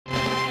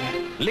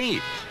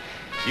Leeds.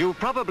 You've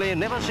probably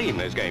never seen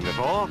this game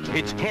before.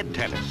 It's head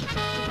tennis.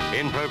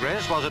 In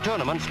progress was a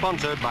tournament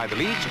sponsored by the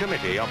Leeds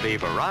Committee of the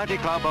Variety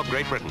Club of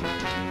Great Britain.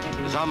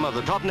 Some of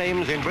the top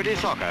names in British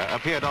soccer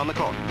appeared on the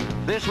court.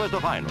 This was the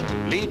final,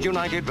 Leeds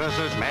United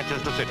versus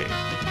Manchester City.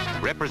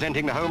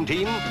 Representing the home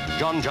team,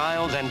 John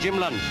Giles and Jim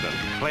Lumsden,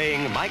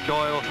 playing Mike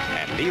Doyle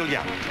and Neil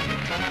Young.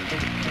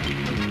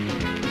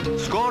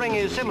 Scoring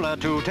is similar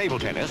to table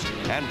tennis,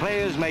 and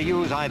players may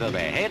use either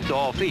their head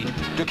or feet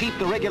to keep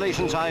the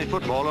regulation-sized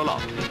football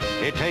aloft.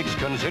 It takes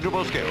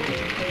considerable skill.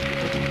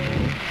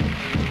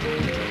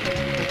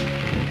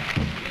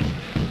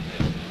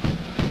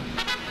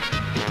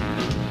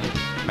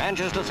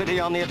 Manchester City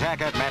on the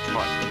attack at match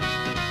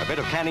point. A bit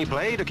of canny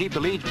play to keep the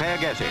Leeds pair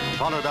guessing,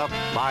 followed up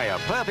by a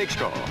perfect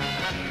score.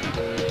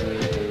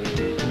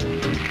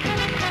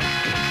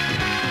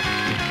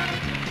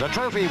 The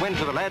trophy went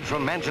to the lads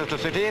from Manchester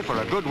City for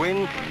a good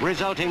win,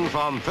 resulting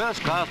from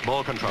first-class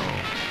ball control.